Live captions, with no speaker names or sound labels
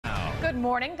Good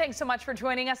morning. Thanks so much for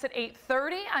joining us at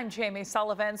 8:30. I'm Jamie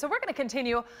Sullivan. So we're going to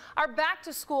continue our back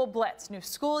to school blitz. New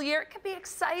school year, it can be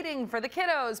exciting for the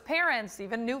kiddos, parents,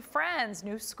 even new friends,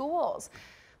 new schools.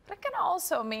 But it can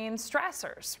also mean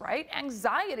stressors, right?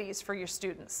 Anxieties for your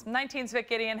students. 19's Vic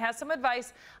Gideon has some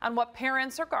advice on what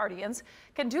parents or guardians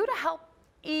can do to help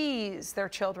ease their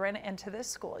children into this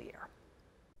school year.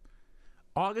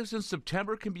 August and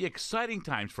September can be exciting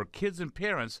times for kids and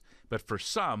parents, but for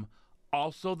some,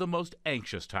 also the most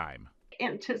anxious time.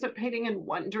 Anticipating and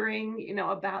wondering,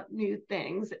 about new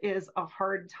things is a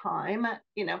hard time,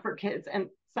 for kids. And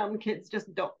some kids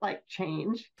just don't like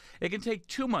change. It can take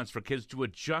 2 months for kids to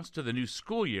adjust to the new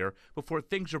school year before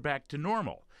things are back to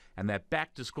normal. And that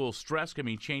back to school stress can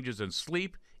mean changes in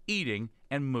sleep, eating,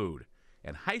 and mood.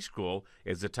 And high school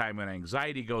is the time when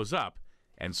anxiety goes up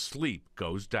and sleep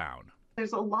goes down.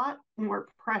 There's a lot more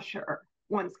pressure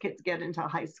once kids get into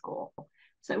high school.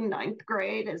 So 9th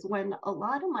grade is when a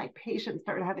lot of my patients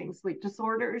start having sleep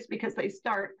disorders because they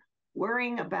start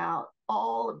worrying about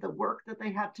all of the work that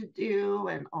they have to do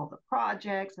and all the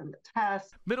projects and the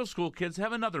tests. Middle school kids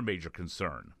have another major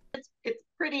concern.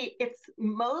 It's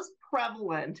most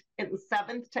prevalent in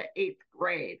 7th to 8th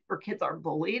grade where kids are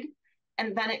bullied.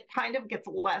 And then it kind of gets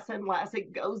less and less.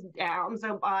 It goes down.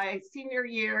 So by senior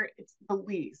year, it's the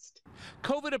least.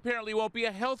 COVID apparently won't be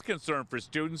a health concern for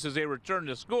students as they return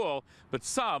to school, but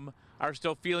some are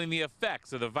still feeling the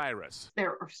effects of the virus.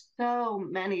 There are so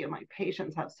many of my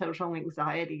patients have social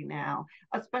anxiety now,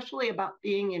 especially about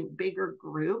being in bigger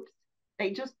groups.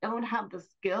 They just don't have the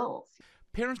skills.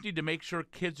 Parents need to make sure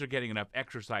kids are getting enough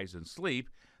exercise and sleep.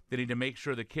 They need to make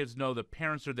sure the kids know the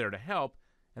parents are there to help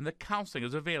and the counseling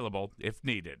is available if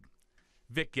needed.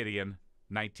 Vic Gideon,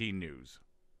 19 News.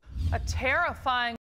 A terrifying